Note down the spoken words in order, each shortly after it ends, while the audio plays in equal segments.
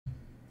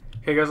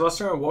Hey guys,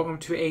 Lester, and welcome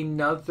to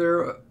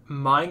another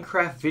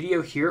Minecraft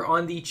video here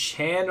on the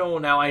channel.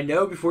 Now, I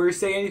know before you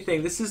say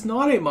anything, this is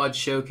not a mod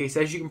showcase.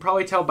 As you can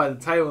probably tell by the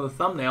title and the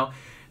thumbnail,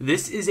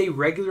 this is a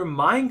regular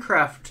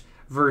Minecraft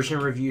version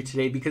review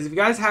today, because if you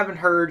guys haven't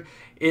heard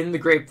in the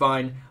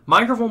grapevine,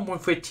 Minecraft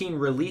 1.15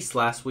 released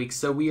last week,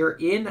 so we are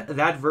in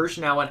that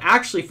version now. And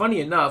actually, funny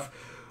enough,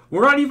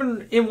 we're not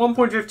even in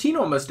 1.15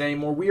 almost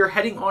anymore. We are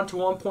heading on to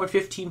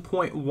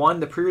 1.15.1.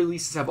 The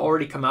pre-releases have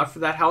already come out for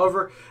that.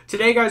 However,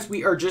 today, guys,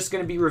 we are just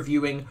going to be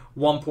reviewing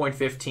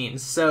 1.15.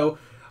 So,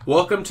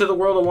 welcome to the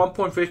world of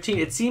 1.15.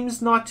 It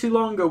seems not too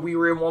long ago we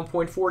were in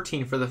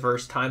 1.14 for the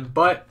first time,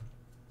 but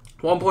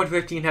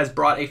 1.15 has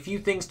brought a few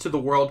things to the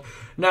world.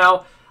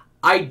 Now,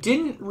 I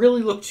didn't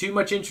really look too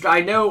much into it.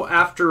 I know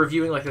after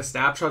reviewing like the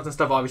snapshots and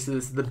stuff, obviously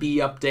this is the bee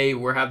update.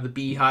 We have the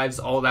beehives,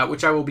 all that,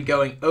 which I will be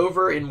going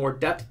over in more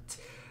depth.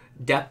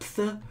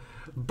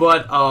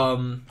 But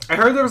I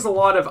heard there was a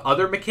lot of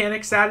other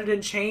mechanics added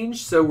and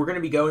changed, so we're going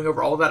to be going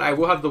over all that. I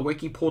will have the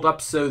wiki pulled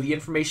up, so the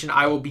information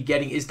I will be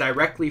getting is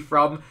directly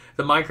from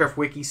the Minecraft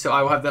wiki, so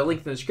I will have that link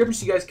in the description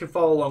so you guys can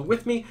follow along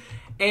with me.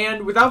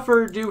 And without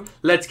further ado,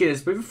 let's get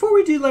this. But before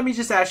we do, let me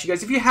just ask you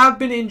guys, if you have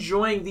been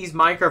enjoying these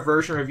Minecraft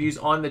version reviews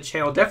on the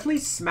channel, definitely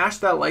smash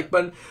that like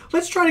button.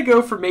 Let's try to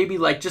go for maybe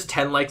like just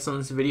 10 likes on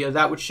this video.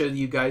 That would show that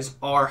you guys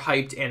are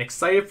hyped and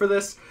excited for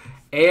this.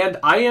 And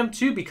I am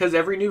too, because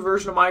every new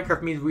version of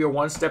Minecraft means we are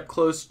one step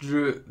closer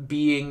to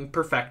being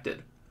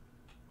perfected.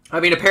 I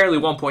mean, apparently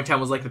 1.10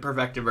 was like the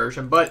perfected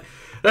version, but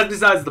that's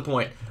besides the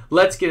point.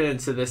 Let's get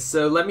into this.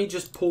 So let me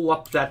just pull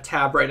up that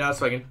tab right now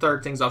so I can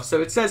start things off.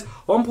 So it says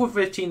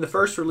 1.15, the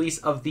first release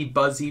of the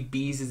Buzzy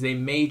bees, is a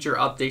major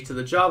update to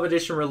the Java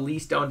edition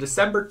released on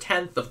December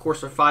 10th. Of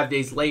course, we're 5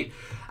 days late.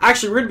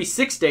 Actually, we're going to be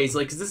 6 days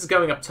late because this is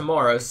going up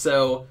tomorrow,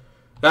 so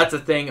that's a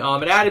thing. It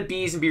added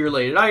bees and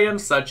bee-related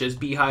items such as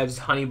beehives,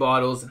 honey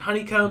bottles, and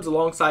honeycombs.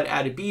 Alongside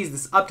added bees,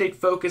 this update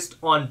focused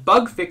on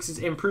bug fixes,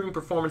 improving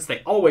performance. They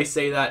always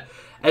say that,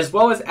 as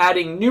well as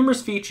adding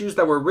numerous features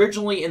that were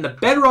originally in the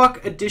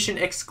Bedrock Edition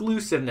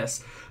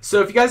exclusiveness. So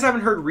if you guys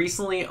haven't heard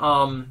recently,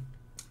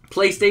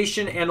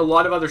 PlayStation and a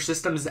lot of other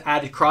systems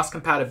added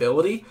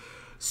cross-compatibility.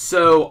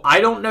 So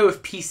I don't know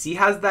if PC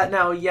has that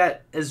now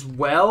yet as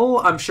well.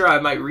 I'm sure I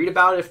might read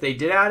about it if they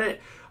did add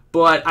it.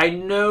 But I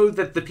know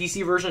that the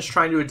PC version is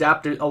trying to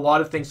adapt a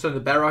lot of things from the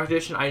Bedrock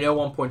Edition. I know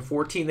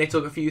 1.14, they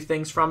took a few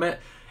things from it,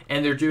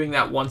 and they're doing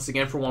that once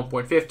again for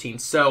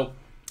 1.15. So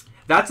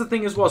that's the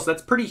thing as well. So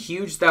that's pretty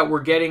huge that we're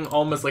getting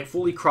almost like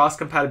fully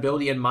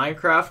cross-compatibility in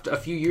Minecraft. A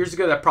few years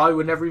ago, that probably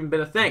would never even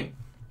been a thing.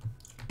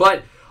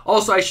 But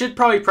also, I should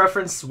probably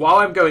preference, while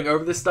I'm going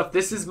over this stuff,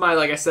 this is my,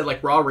 like I said,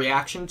 like raw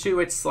reaction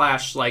to it /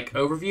 like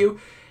overview.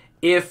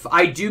 If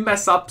I do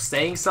mess up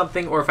saying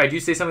something, or if I do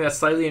say something that's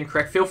slightly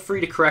incorrect, feel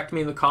free to correct me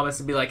in the comments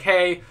and be like,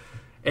 hey,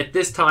 at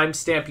this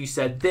timestamp you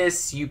said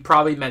this, you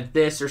probably meant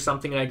this or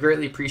something, and I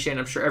greatly appreciate it.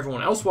 I'm sure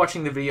everyone else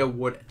watching the video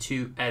would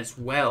too as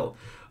well.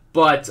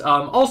 But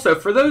also,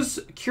 for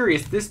those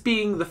curious, this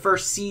being the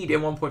first seed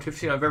in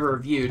 1.15 I've ever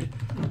reviewed,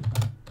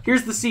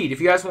 here's the seed. If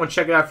you guys want to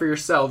check it out for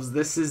yourselves,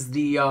 this is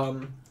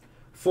the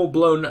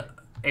full-blown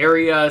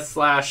area /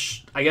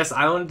 I guess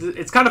island.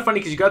 It's kind of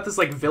funny because you got this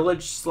like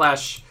village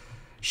 /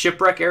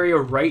 shipwreck area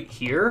right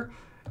here,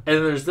 and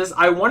then there's this.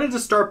 I wanted to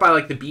start by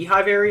like the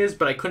beehive areas,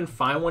 but I couldn't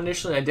find one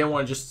initially. I didn't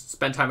want to just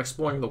spend time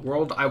exploring the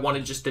world. I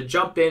wanted just to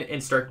jump in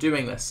and start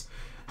doing this.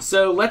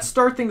 So let's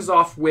start things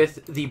off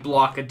with the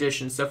block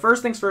addition. So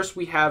first things first,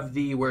 we have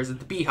the, where is it,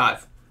 the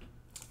beehive.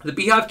 The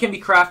beehive can be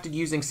crafted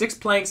using 6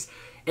 planks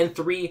and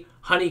 3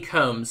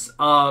 honeycombs.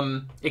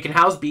 It can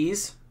house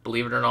bees,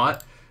 believe it or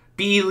not.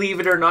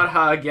 Believe it or not,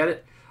 how I get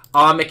it.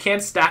 It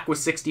can stack with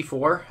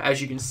 64,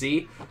 as you can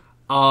see.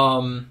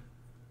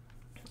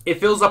 It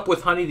fills up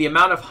with honey. The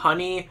amount of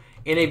honey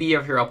in a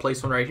beehive, here, I'll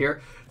place one right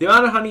here. The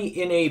amount of honey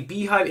in a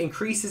beehive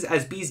increases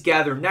as bees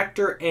gather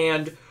nectar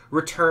and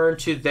return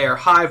to their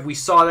hive. We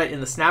saw that in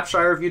the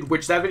snapshot I reviewed,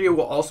 which that video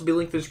will also be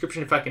linked in the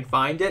description if I can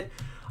find it.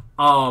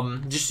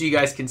 Just so you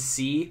guys can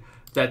see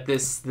that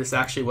this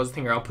actually was a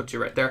thing. I'll put you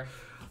right there.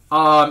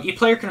 Each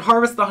player can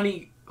harvest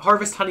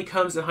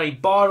honeycombs and honey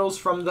bottles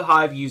from the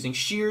hive using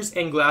shears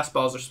and glass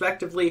balls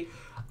respectively.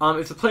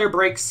 If the player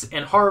breaks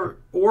and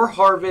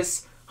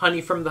harvests honey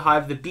from the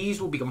hive, the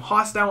bees will become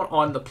hostile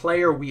on the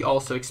player. We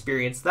also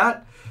experienced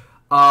that.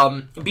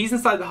 Bees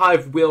inside the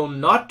hive will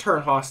not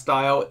turn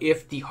hostile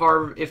if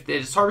it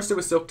is harvested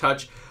with Silk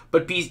Touch,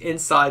 but bees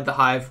inside the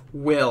hive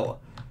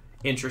will.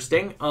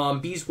 Interesting.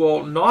 Bees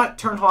will not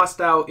turn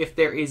hostile if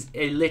there is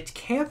a lit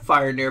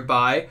campfire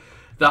nearby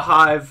the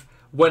hive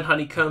when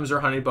honeycombs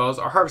or honey balls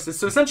are harvested.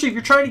 So essentially, if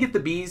you're trying to get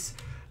the bees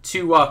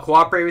to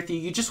cooperate with you,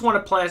 you just want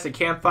to plant a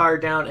campfire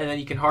down, and then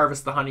you can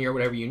harvest the honey or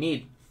whatever you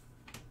need.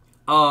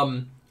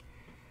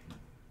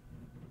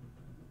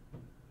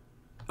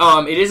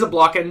 It is a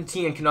block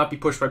entity and cannot be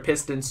pushed by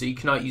pistons, so you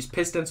cannot use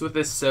pistons with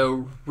this,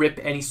 so rip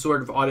any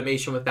sort of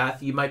automation with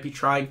that you might be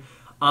trying.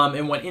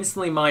 And when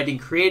instantly mined in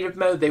creative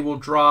mode, they will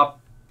drop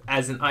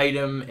as an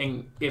item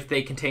and if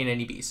they contain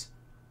any bees.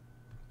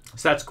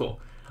 So that's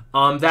cool.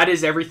 That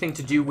is everything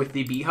to do with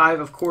the beehive.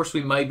 Of course,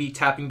 we might be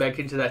tapping back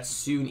into that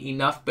soon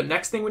enough. But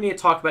next thing we need to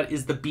talk about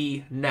is the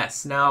bee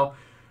nest. Now,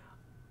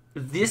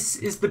 this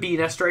is the bee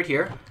nest right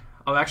here.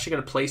 I'm actually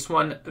going to place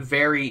one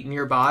very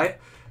nearby,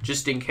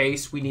 just in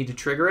case we need to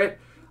trigger it.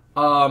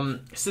 So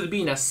the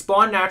bee nest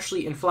spawn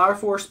naturally in flower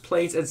forest,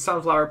 plains, and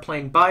sunflower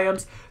plain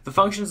biomes. The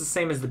function is the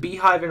same as the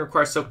beehive and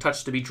requires silk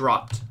touch to be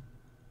dropped.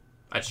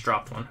 I just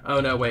dropped one. Oh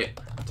no, wait.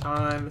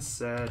 Time,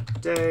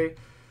 set, day,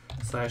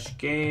 /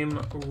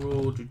 game,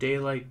 rule, do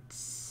daylight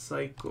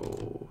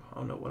cycle.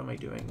 Oh no, what am I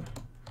doing?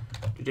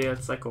 Do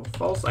daylight cycle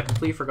false. I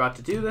completely forgot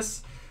to do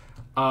this.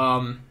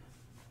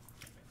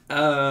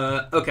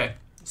 Okay.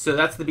 So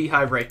that's the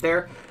beehive right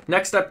there.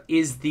 Next up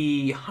is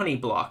the honey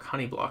block.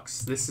 Honey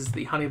blocks. This is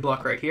the honey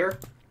block right here.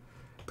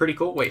 Pretty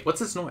cool. Wait, what's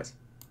this noise?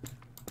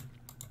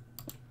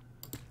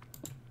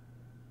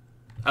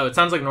 Oh, it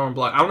sounds like a normal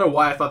block. I don't know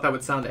why I thought that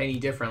would sound any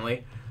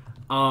differently.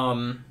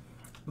 But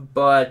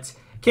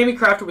can be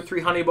crafted with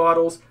 3 honey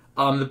bottles.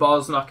 The bottle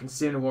is not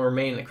consumed and will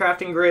remain in the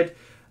crafting grid.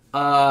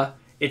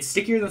 It's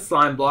stickier than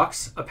slime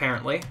blocks,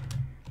 apparently.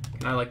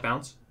 Can I, like,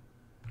 bounce?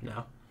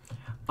 No.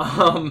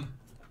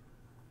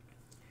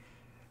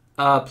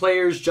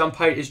 Players' jump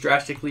height is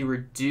drastically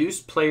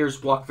reduced.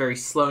 Players walk very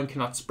slow and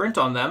cannot sprint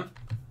on them.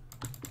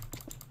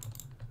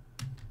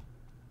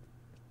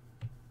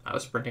 I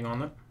was sprinting on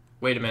them.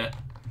 Wait a minute.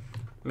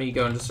 Let me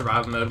go into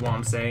survival mode while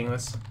I'm saying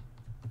this.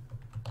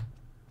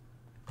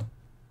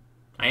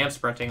 I am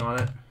sprinting on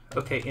it.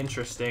 Okay,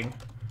 interesting.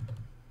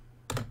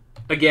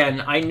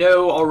 Again, I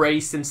know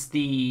already since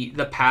the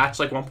patch,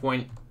 like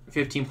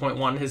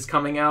 1.15.1 is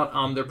coming out,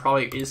 there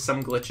probably is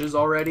some glitches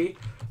already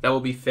that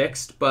will be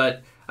fixed,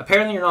 but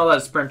apparently you're not allowed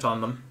to sprint on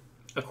them,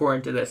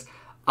 according to this.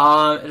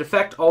 An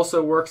effect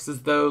also works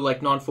as though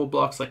like non-full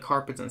blocks like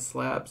carpets and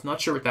slabs. Not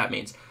sure what that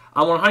means.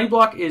 When a honey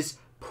block is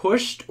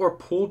pushed or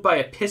pulled by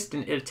a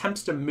piston, it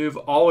attempts to move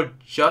all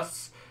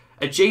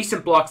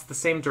adjacent blocks the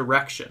same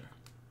direction.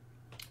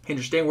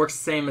 Interesting. Works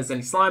the same as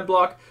any slime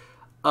block.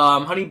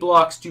 Honey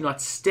blocks do not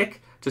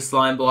stick to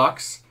slime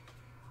blocks.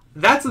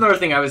 That's another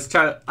thing I was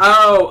trying to...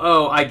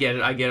 Oh, I get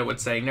it. I get it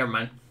what's saying. Never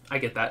mind. I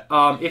get that.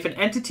 If an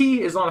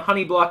entity is on a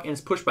honey block and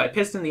is pushed by a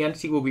piston, the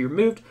entity will be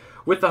removed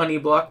with the honey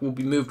block. Will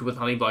be moved with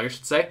honey block, I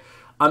should say.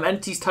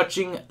 Entities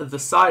touching the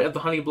side of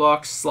the honey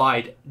block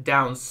slide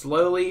down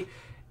slowly,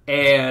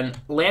 and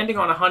landing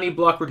on a honey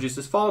block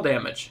reduces fall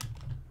damage.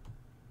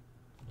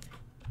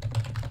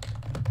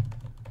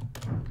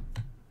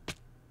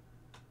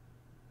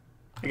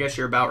 I guess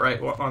you're about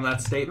right on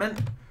that statement.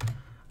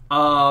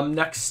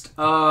 Next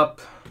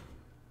up...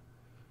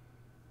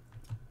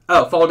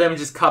 Oh, fall damage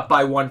is cut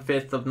by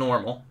 1/5 of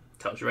normal.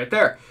 Tells you right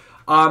there.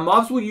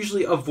 Mobs will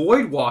usually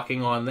avoid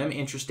walking on them,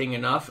 interesting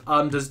enough.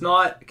 Does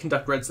not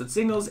conduct redstone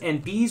signals,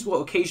 and bees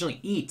will occasionally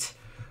eat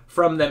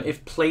from them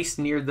if placed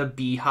near the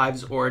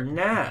beehives or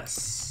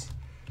nests.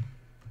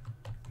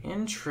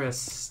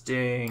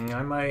 Interesting.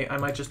 I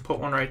might just put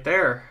one right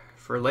there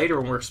for later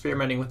when we're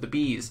experimenting with the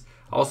bees.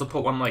 I'll also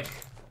put one like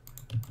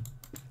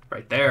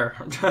right there.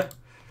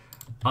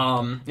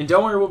 And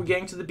don't worry, we'll be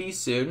getting to the bees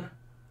soon.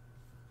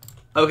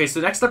 Okay,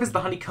 so next up is the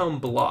honeycomb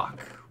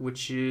block,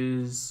 which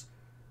is...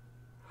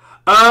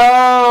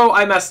 Oh,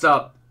 I messed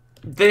up.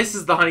 This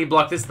is the honey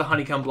block. This is the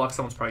honeycomb block.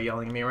 Someone's probably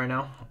yelling at me right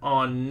now.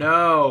 Oh,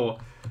 no.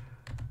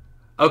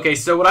 Okay,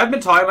 so what I've been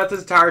talking about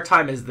this entire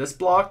time is this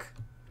block.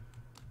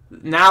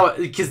 Now,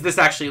 because this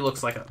actually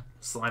looks like a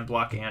slime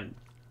block and...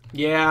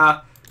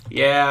 Yeah.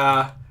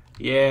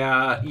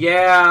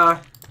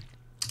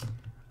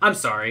 I'm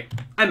sorry.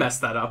 I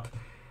messed that up.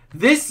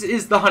 This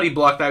is the honey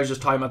block that I was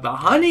just talking about. The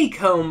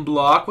honeycomb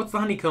block. What's the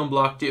honeycomb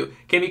block do?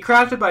 Can be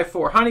crafted by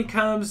 4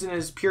 honeycombs and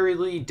is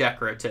purely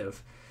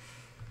decorative.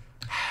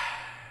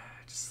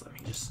 Just let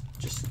me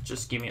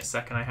just give me a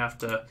second. I have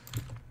to.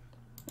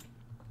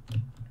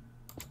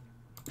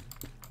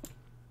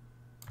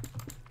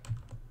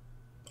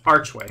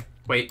 Archway.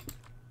 Wait.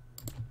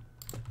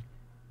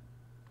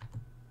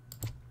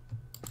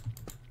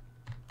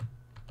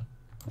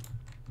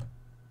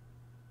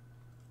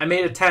 I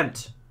made a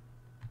tent.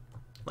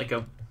 Like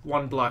a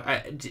 1 block.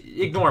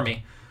 Ignore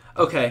me.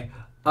 Okay.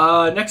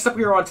 Next up,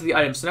 we are on to the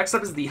items. So next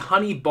up is the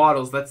honey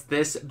bottles. That's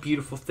this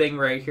beautiful thing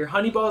right here.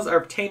 Honey bottles are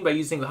obtained by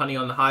using the honey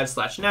on the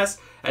hive/nest,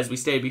 as we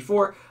stated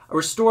before. It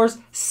restores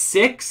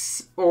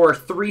 6 or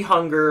 3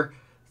 hunger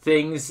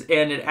things,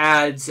 and it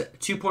adds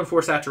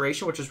 2.4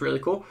 saturation, which is really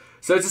cool.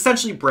 So it's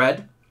essentially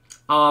bread.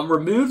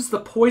 Removes the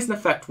poison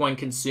effect when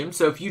consumed.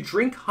 So if you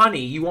drink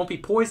honey, you won't be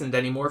poisoned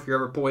anymore if you're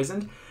ever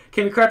poisoned.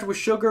 Can be crafted with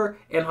sugar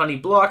and honey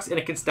blocks, and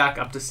it can stack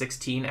up to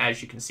 16,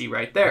 as you can see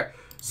right there.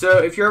 So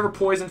if you're ever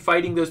poisoned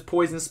fighting those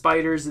poison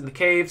spiders in the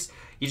caves,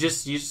 you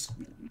just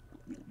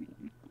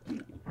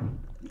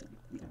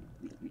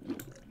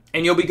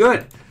and you'll be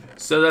good.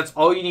 So that's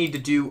all you need to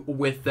do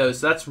with those.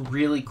 So that's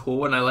really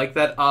cool, and I like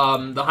that.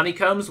 The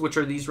honeycombs, which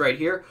are these right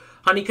here,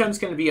 honeycombs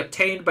can be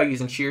obtained by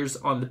using shears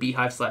on the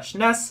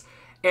beehive/nests,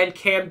 and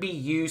can be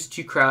used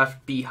to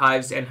craft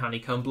beehives and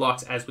honeycomb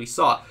blocks, as we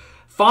saw.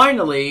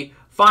 Finally,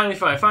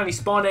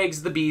 spawn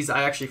eggs, the bees.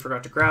 I actually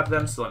forgot to grab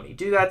them, so let me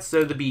do that.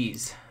 So the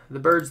bees. The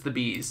birds, the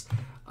bees.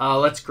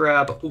 Let's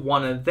grab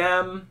one of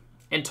them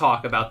and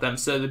talk about them.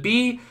 So the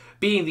bee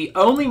being the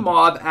only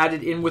mob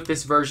added in with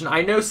this version.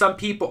 I know some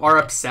people are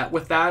upset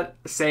with that,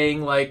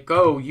 saying like,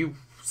 oh, you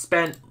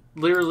spent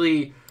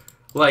literally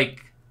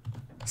like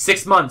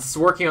 6 months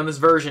working on this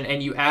version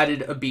and you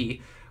added a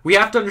bee. We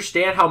have to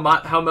understand how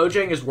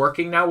Mojang is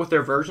working now with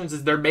their versions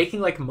is they're making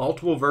like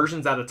multiple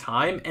versions at a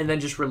time and then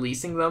just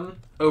releasing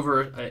them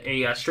over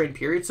a straight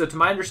period. So to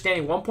my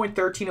understanding,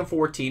 1.13 and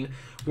 14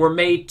 were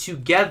made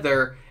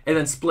together and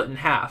then split in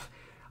half.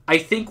 I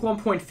think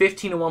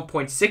 1.15 and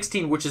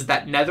 1.16, which is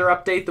that Nether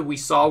update that we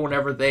saw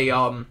whenever they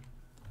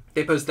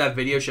posted that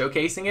video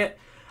showcasing it,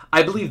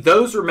 I believe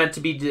those were meant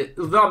to be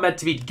not meant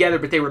to be together,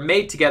 but they were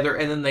made together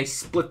and then they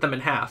split them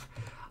in half.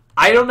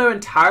 I don't know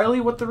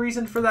entirely what the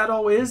reason for that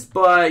all is,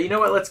 but you know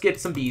what? Let's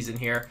get some bees in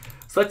here.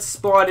 So let's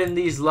spawn in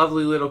these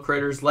lovely little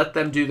critters. Let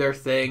them do their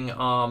thing.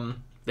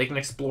 They can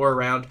explore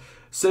around.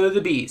 So the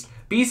bees.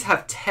 Bees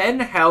have 10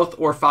 health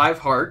or 5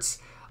 hearts.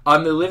 They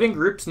live in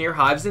groups near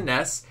hives and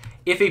nests.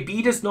 If a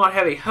bee does not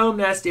have a home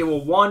nest, it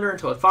will wander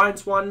until it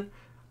finds one.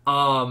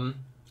 How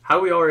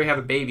do we already have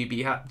a baby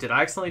bee? Did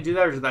I accidentally do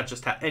that, or did that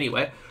just happen?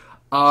 Anyway.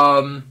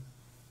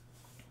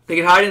 They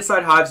can hide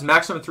inside hives,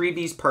 maximum 3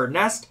 bees per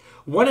nest.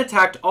 When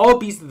attacked, all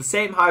bees of the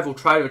same hive will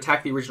try to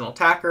attack the original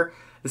attacker.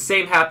 The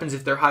same happens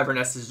if their hive or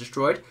nest is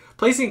destroyed.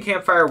 Placing a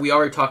campfire, we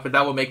already talked about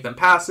that, will make them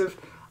passive.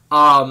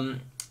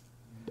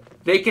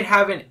 They can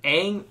have an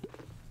Did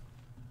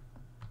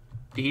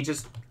he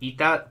just eat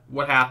that?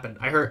 What happened?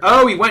 I heard...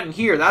 Oh, he went in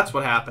here. That's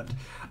what happened.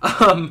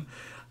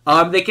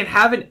 They can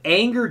have an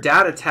anger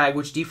data tag,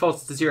 which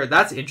defaults to 0.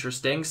 That's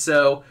interesting.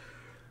 So...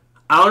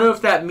 I don't know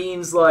if that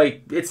means,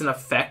 like, it's an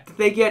effect that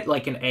they get,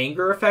 like an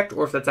anger effect,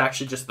 or if that's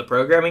actually just the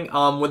programming.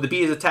 When the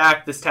bee is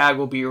attacked, this tag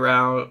will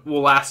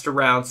last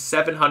around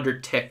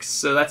 700 ticks.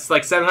 So that's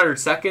like 700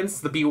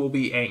 seconds, the bee will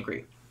be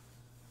angry.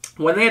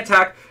 When they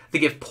attack, they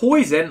give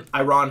poison,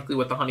 ironically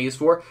what the honey is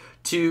for,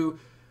 to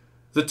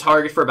the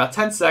target for about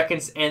 10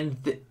 seconds,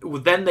 and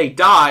then they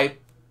die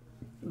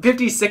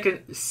 50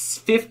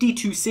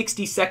 to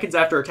 60 seconds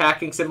after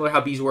attacking, similar to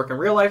how bees work in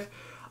real life.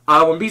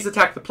 When bees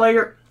attack the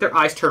player, their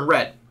eyes turn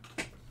red.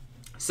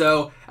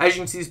 So, as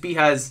you can see, this bee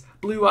has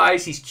blue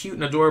eyes. He's cute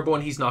and adorable,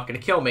 and he's not going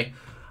to kill me.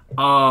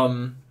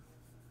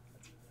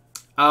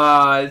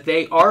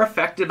 They are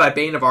affected by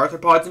Bane of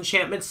Arthropods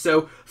enchantments.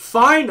 So,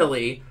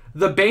 finally,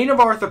 the Bane of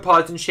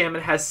Arthropods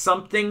enchantment has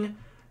something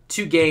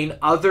to gain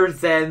other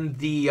than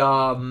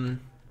the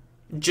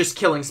just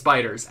killing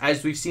spiders.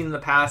 As we've seen in the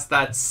past,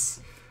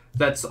 that's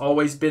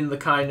always been the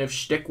kind of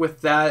shtick with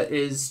that,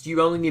 is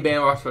you only need Bane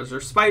of Arthropods or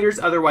spiders,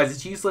 otherwise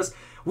it's useless.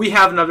 We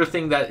have another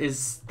thing that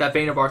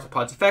Bane of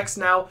Arthropods affects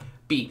now,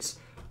 bees.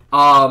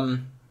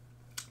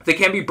 They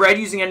can be bred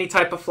using any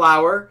type of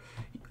flower,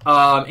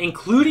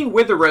 including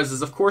wither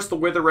roses. Of course, the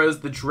wither rose,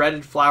 the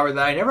dreaded flower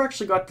that I never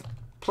actually got to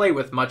play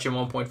with much in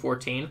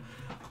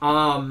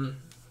 1.14.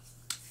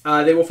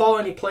 They will follow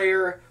any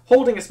player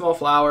holding a small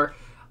flower.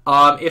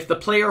 If the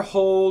player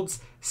holds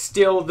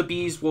still, the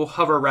bees will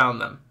hover around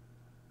them.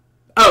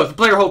 Oh, if the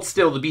player holds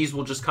still, the bees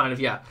will just kind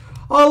of, yeah.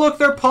 Oh, look,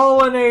 they're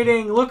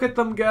pollinating. Look at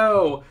them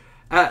go.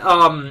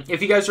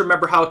 If you guys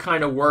remember how it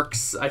kind of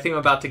works, I think I'm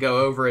about to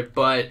go over it,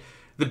 but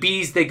the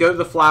bees, they go to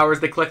the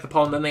flowers, they collect the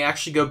pollen, then they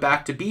actually go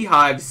back to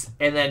beehives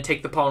and then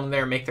take the pollen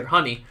there and make their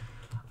honey.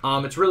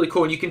 It's really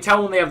cool, and you can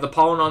tell when they have the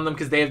pollen on them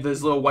because they have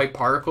those little white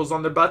particles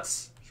on their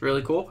butts. It's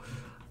really cool.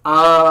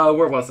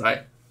 Where was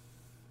I?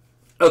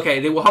 Okay,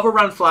 they will hover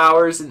around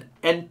flowers and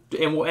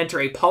will enter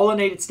a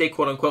pollinated state,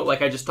 quote-unquote,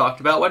 like I just talked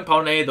about. When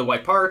pollinated, the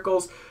white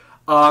particles.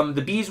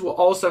 The bees will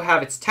also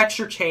have its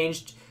texture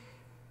changed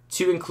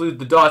to include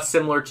the dots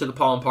similar to the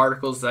pollen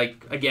particles.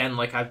 Like, again,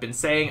 like I've been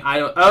saying,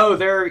 look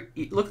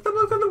at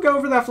them go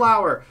over that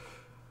flower.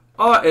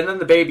 Oh, and then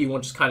the baby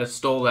one just kind of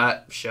stole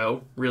that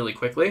show really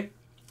quickly.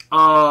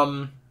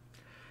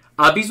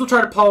 Bees will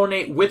try to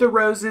pollinate wither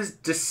roses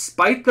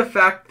despite the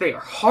fact they are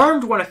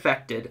harmed when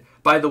affected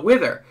by the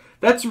wither.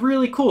 That's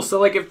really cool. So,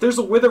 like, if there's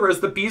a wither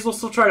rose, the bees will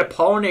still try to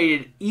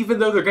pollinate it even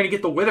though they're going to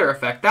get the wither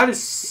effect. That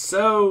is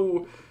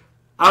so...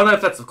 I don't know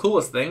if that's the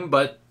coolest thing,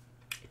 but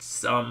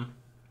it's,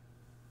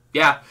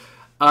 yeah.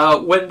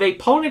 When they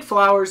pollinate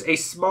flowers, a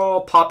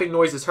small popping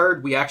noise is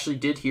heard. We actually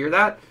did hear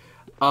that.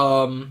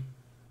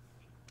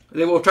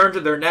 They will return to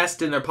their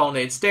nest in their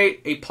pollinated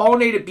state. A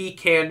pollinated bee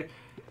can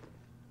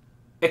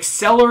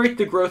accelerate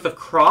the growth of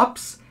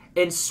crops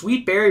and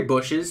sweet berry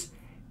bushes.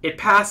 It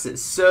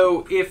passes.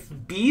 So if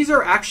bees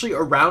are actually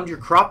around your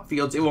crop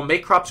fields, it will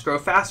make crops grow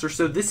faster.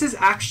 So this is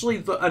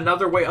actually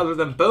another way other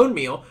than bone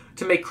meal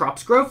to make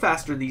crops grow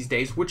faster these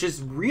days, which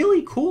is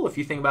really cool if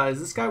you think about it. Is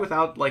this guy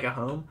without like a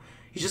home?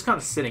 He's just kind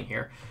of sitting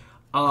here.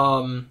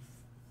 That's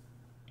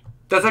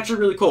actually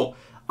really cool.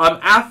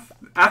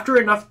 After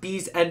enough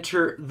bees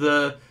enter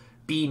the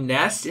bee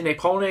nest in a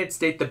pollinated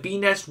state, the bee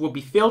nest will be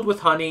filled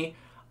with honey.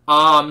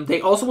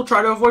 They also will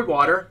try to avoid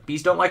water.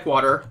 Bees don't like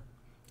water.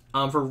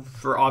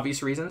 For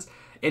obvious reasons.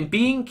 And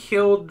being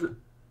killed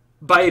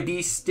by a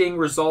bee sting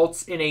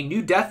results in a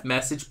new death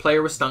message.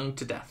 Player was stung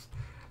to death.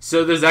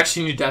 So there's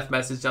actually a new death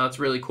message now. It's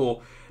really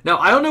cool. Now,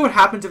 I don't know what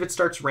happens if it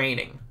starts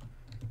raining.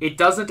 It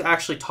doesn't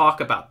actually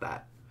talk about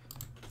that.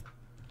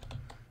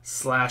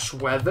 /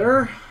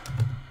 weather.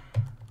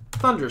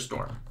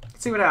 Thunderstorm.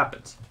 Let's see what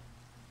happens.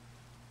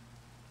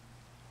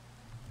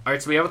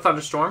 Alright, so we have a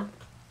thunderstorm.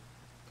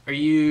 Are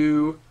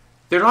you...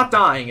 They're not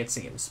dying, it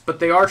seems, but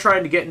they are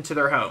trying to get into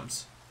their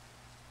homes.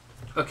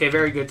 Okay,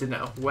 very good to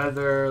know.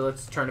 Weather,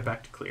 let's turn it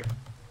back to clear.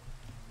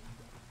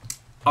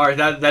 Alright,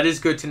 that is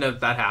good to know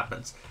that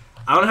happens.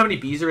 I don't know how many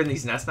bees are in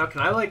these nests now.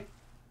 Can I, like,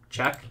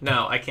 check?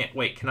 No, I can't.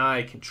 Wait, can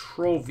I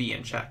Control V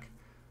and check?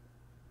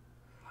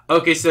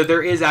 Okay, so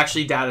there is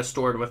actually data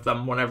stored with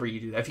them whenever you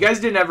do that. If you guys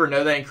didn't ever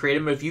know that in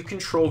creative mode, if you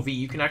Control V,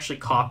 you can actually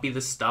copy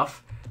the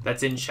stuff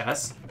that's in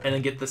chess and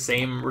then get the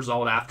same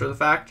result after the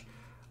fact.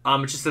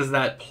 It just says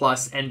that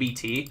plus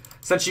NBT.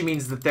 Essentially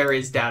means that there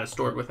is data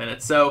stored within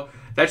it. So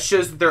that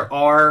shows that there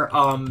are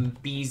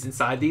bees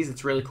inside these.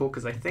 It's really cool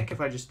because I think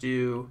if I just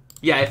do...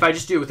 Yeah, if I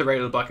just do it with a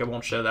regular block, it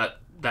won't show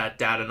that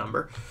data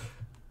number.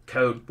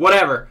 Code.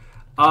 Whatever.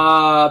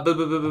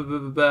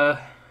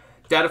 Data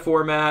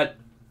format.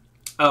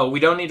 Oh, we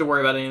don't need to worry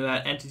about any of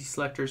that. Entity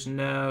selectors,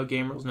 no.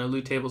 Game rules, no.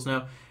 Loot tables,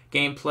 no.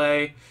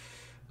 Gameplay.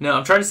 No,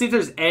 I'm trying to see if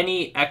there's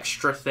any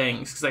extra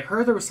things because I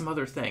heard there were some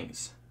other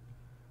things.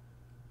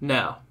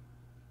 No.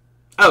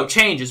 Oh,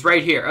 changes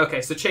right here. Okay,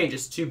 so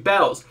changes to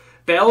bells.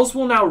 Bells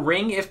will now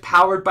ring if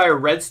powered by a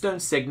redstone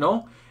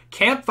signal.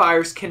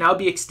 Campfires can now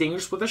be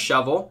extinguished with a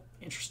shovel.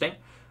 Interesting.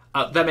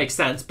 That makes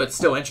sense, but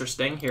still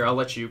interesting. Here, I'll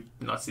let you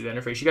not see the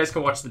interface. You guys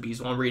can watch the bees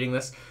while I'm reading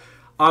this.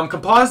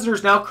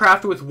 Compositors now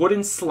crafted with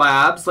wooden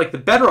slabs, like the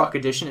Bedrock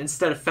edition,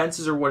 instead of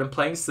fences or wooden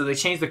planks. So they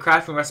changed the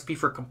crafting recipe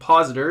for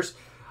compositors.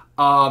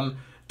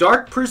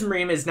 Dark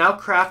Prismarine is now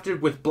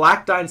crafted with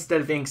black dye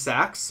instead of ink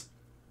sacs.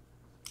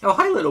 Oh,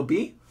 hi, little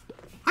bee.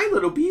 Hi,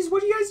 little bees.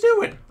 What are you guys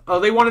doing? Oh,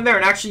 they went in there,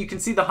 and actually you can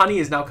see the honey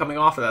is now coming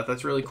off of that.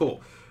 That's really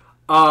cool.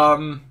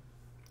 Endstone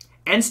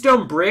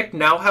brick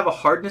now have a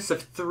hardness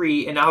of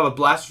 3 and now have a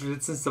blast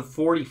resistance of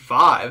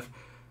 45.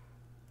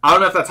 I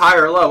don't know if that's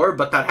higher or lower,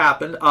 but that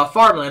happened.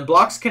 Farmland.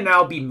 Blocks can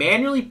now be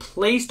manually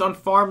placed on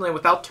farmland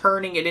without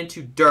turning it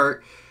into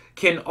dirt.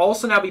 Can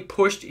also now be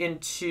pushed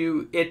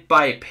into it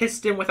by a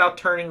piston without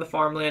turning the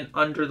farmland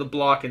under the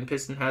block, and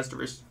piston has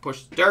to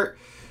push the dirt.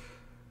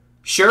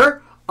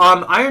 Sure.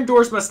 Iron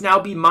doors must now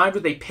be mined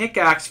with a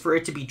pickaxe for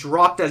it to be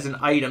dropped as an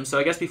item. So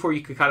I guess before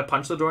you could kind of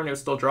punch the door and it would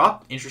still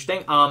drop.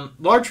 Interesting.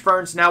 Large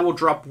ferns now will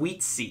drop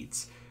wheat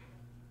seeds.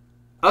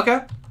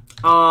 Okay.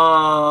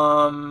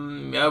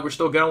 Yeah, we're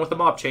still going with the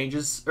mob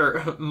changes.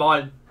 Or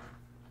mod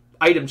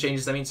item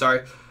changes, I mean,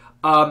 sorry.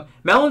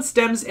 Melon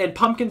stems and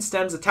pumpkin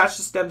stems attached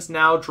to stems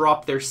now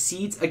drop their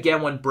seeds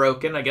again when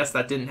broken. I guess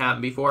that didn't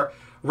happen before.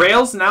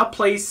 Rails now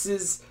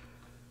places...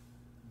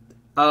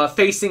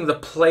 facing the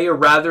player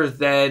rather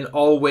than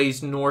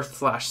always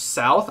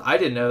north/south. I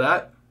didn't know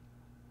that.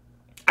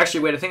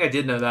 Actually, wait, I think I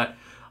did know that.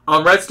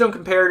 Redstone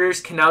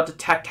comparators can now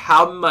detect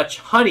how much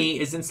honey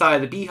is inside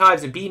the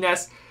beehives and bee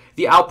nests.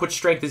 The output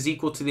strength is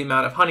equal to the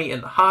amount of honey in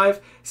the hive.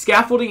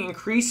 Scaffolding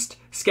increased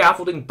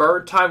scaffolding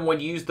burn time when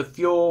you use the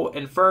fuel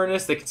and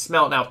furnace. They can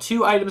smelt now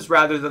 2 items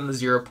rather than the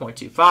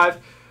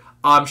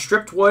 0.25.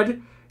 Stripped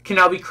wood can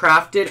now be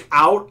crafted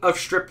out of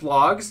stripped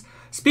logs.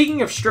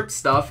 Speaking of stripped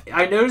stuff,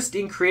 I noticed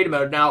in creative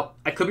mode, now,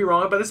 I could be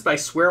wrong about this, but I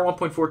swear in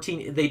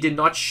 1.14 they did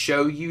not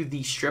show you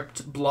the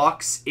stripped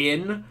blocks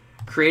in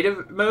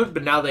creative mode,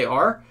 but now they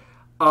are.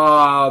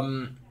 Yeah,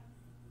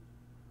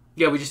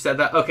 we just said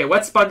that. Okay,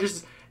 wet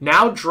sponges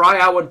now dry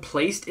out when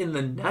placed in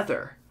the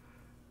nether.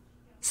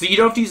 So you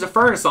don't have to use a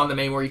furnace on them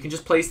anymore. You can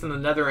just place them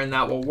in the nether and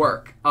that will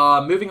work.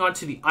 Moving on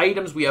to the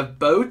items, we have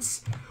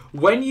boats.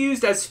 When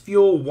used as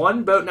fuel,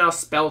 one boat now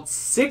spells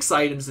 6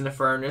 items in a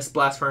furnace,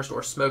 blast furnace,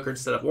 or smoker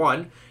instead of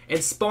 1.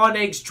 And spawn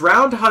eggs,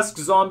 drowned husk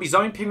zombie,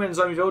 zombie pigman, and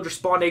zombie villager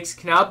spawn eggs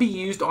can now be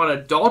used on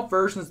adult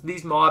versions of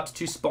these mobs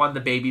to spawn the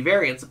baby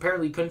variants.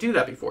 Apparently you couldn't do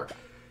that before.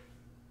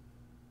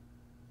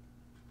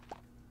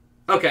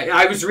 Okay,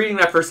 I was reading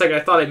that for a second.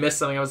 I thought I missed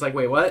something. I was like,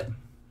 wait, what?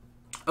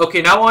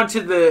 Okay, now on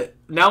to the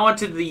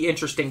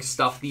interesting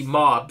stuff, the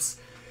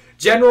mobs.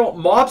 General,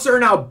 mobs are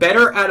now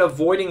better at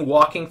avoiding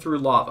walking through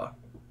lava.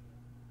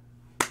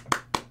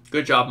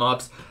 Good job,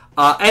 mobs.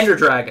 Ender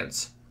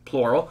dragons,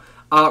 plural.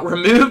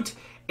 Removed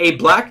a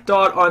black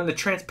dot on the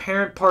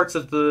transparent parts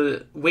of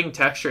the wing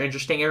texture.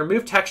 Interesting. And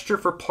removed texture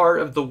for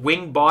part of the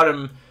wing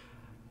bottom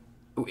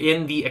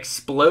in the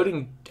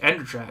exploding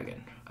ender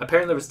dragon.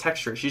 Apparently there was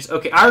texture issues.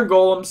 Okay, iron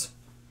golems.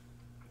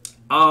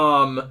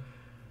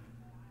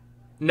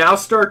 Now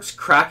starts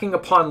cracking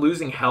upon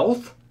losing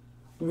health.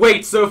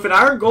 Wait, so if an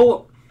iron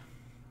golem...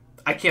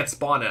 I can't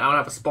spawn it. I don't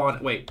have a spawn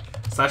it. Wait.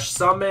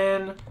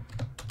 /summon...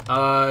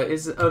 oh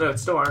no,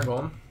 it's still Iron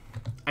Golem.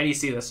 I need to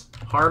see this.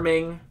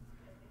 Harming.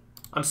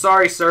 I'm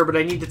sorry, sir, but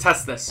I need to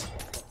test this.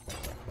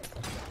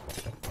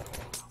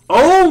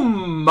 Oh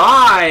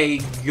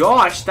my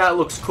gosh, that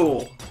looks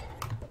cool.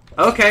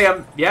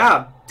 Okay,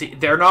 yeah,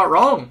 they're not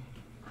wrong.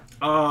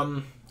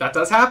 That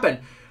does happen.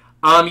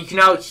 You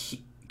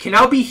can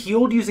now be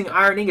healed using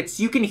iron ingots.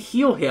 You can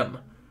heal him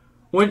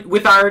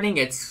with iron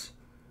ingots.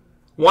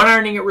 1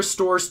 ironing, it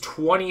restores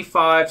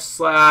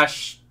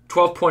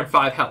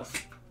 25/12.5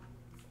 health.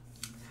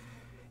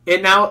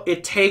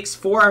 It takes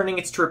 4 iron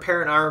ingots to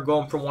repair an iron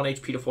golem from 1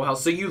 HP to full health.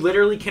 So you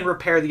literally can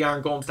repair the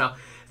iron golems now.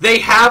 They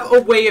have a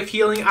way of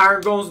healing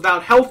iron golems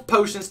without health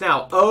potions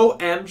now.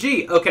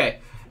 OMG. Okay.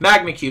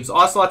 Magma cubes,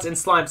 ocelots, and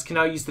slimes can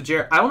now use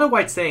the I don't know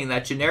why it's saying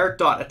that. Generic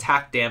dot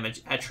attack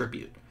damage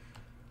attribute.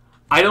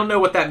 I don't know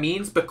what that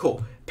means, but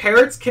cool.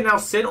 Parrots can now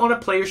sit on a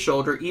player's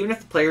shoulder even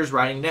if the player is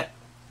riding net.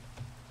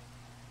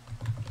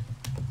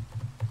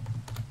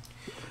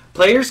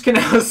 Parrots can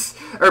now sit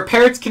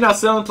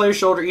on the player's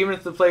shoulder even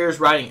if the player is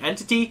riding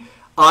entity,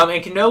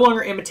 and can no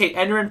longer imitate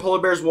endermen, polar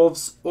bears,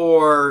 wolves,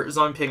 or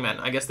zombie pigmen.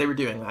 I guess they were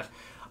doing that.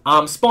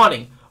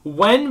 Spawning.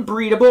 When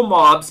breedable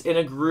mobs in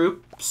a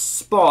group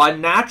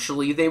spawn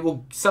naturally, they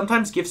will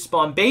sometimes give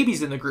spawn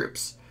babies in the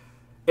groups.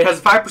 It has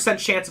a 5%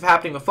 chance of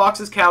happening with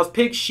foxes, cows,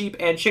 pigs, sheep,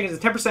 and chickens. A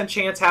 10%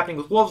 chance happening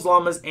with wolves,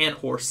 llamas, and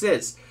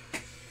horses.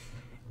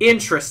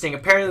 Interesting.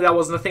 Apparently that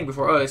wasn't a thing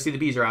before. Oh, I see the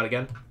bees are out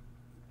again.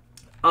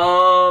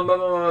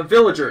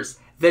 Villagers.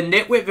 The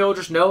nitwit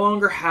villagers no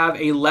longer have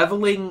a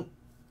leveling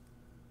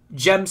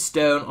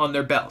gemstone on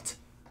their belt.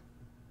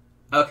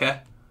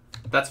 Okay,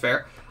 that's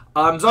fair.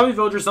 Zombie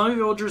villagers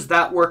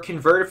that were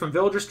converted from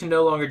villagers can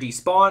no longer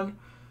despawn.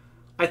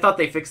 I thought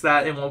they fixed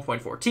that in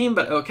 1.14,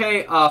 but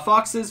okay.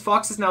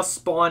 Foxes now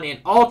spawn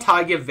in all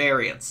taiga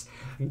variants.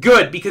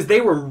 Good, because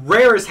they were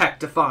rare as heck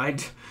to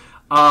find.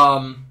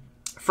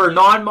 For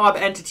non-mob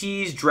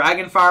entities,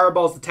 dragon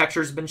fireballs, the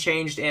texture has been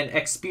changed, and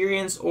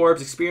experience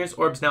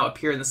orbs now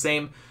appear in the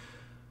same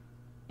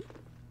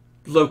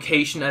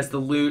location as the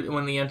loot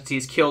when the entity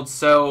is killed.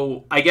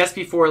 So I guess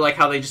before, like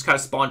how they just kind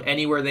of spawned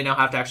anywhere, they now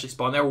have to actually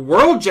spawn there.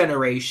 World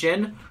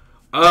generation.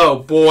 Oh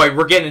boy,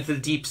 we're getting into the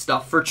deep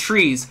stuff. For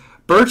trees,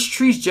 birch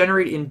trees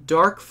generate in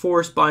dark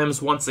forest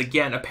biomes once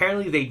again.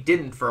 Apparently they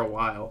didn't for a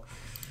while.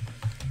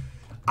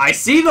 I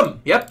see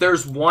them. Yep,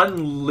 there's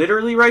one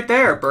literally right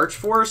there. Birch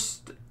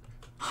forest.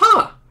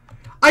 Huh.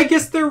 I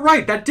guess they're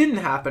right. That didn't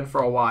happen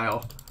for a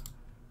while.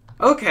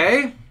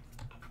 Okay.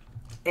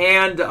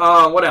 And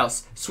what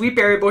else? Sweet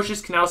berry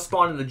bushes can now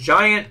spawn in the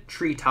giant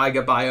tree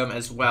taiga biome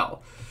as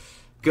well.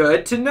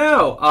 Good to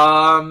know.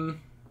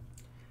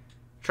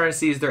 Trying to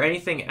see, is there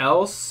anything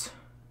else?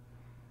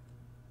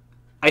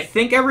 I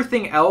think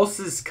everything else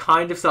is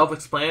kind of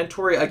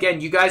self-explanatory.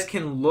 Again, you guys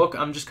can look.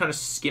 I'm just kind of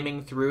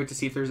skimming through it to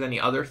see if there's any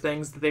other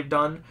things that they've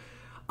done.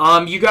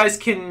 You guys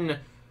can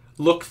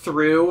look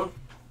through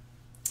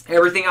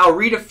everything. I'll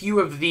read a few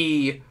of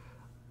the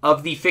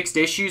fixed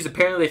issues.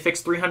 Apparently, they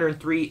fixed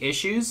 303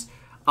 issues.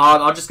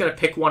 I'm just going to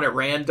pick one at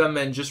random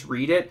and just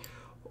read it.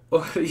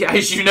 Yeah,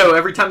 as you know,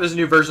 every time there's a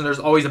new version, there's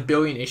always a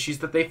billion issues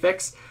that they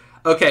fix.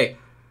 Okay.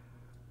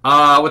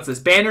 What's this?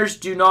 Banners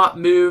do not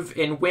move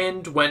in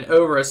wind when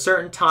over a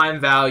certain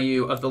time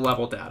value of the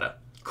level data.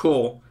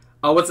 Cool.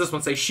 What's this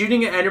one say?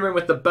 Shooting an enderman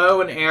with the bow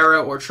and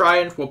arrow or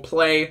trident will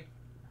play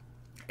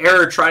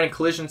error, trident,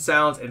 collision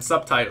sounds, and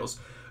subtitles.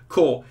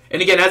 Cool.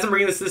 And again, as I'm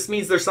reading this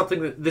means this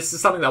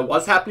is something that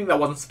was happening that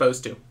wasn't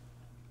supposed to.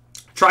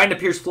 Trident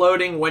appears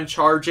floating when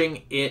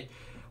charging it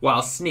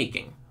while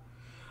sneaking.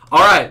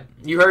 Alright,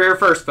 you heard it here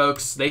first,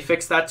 folks. They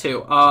fixed that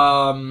too.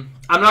 I'm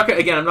not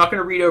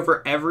gonna read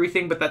over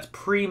everything, but that's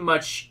pretty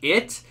much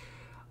it.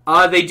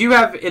 They do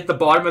have at the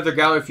bottom of their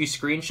gallery a few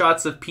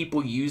screenshots of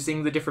people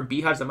using the different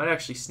beehives. I might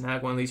actually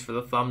snag one of these for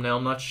the thumbnail.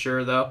 I'm not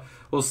sure though.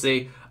 We'll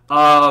see.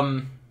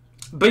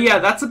 But yeah,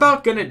 that's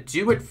about gonna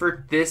do it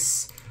for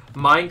this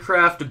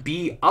Minecraft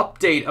bee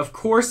update. Of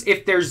course,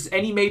 if there's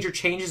any major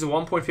changes in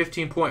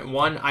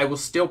 1.15.1, I will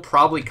still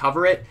probably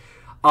cover it.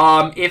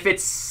 If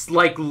it's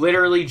like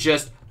literally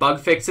just bug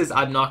fixes,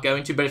 I'm not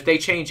going to. But if they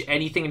change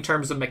anything in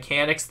terms of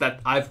mechanics that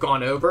I've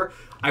gone over,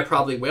 I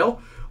probably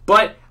will.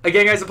 But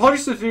again, guys,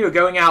 apologies for this video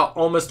going out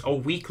almost a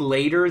week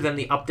later than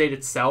the update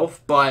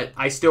itself, but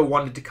I still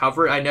wanted to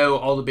cover it. I know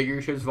all the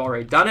bigger YouTubers have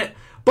already done it,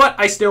 but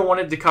I still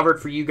wanted to cover it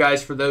for you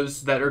guys, for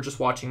those that are just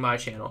watching my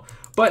channel.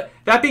 But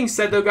that being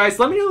said, though, guys,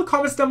 let me know in the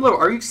comments down below.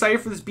 Are you excited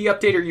for this bee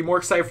update? Are you more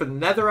excited for the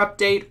Nether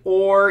update?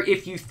 Or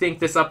if you think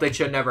this update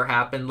should never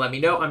happen, let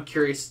me know. I'm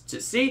curious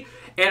to see.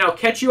 And I'll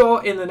catch you all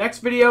in the next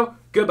video.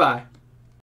 Goodbye.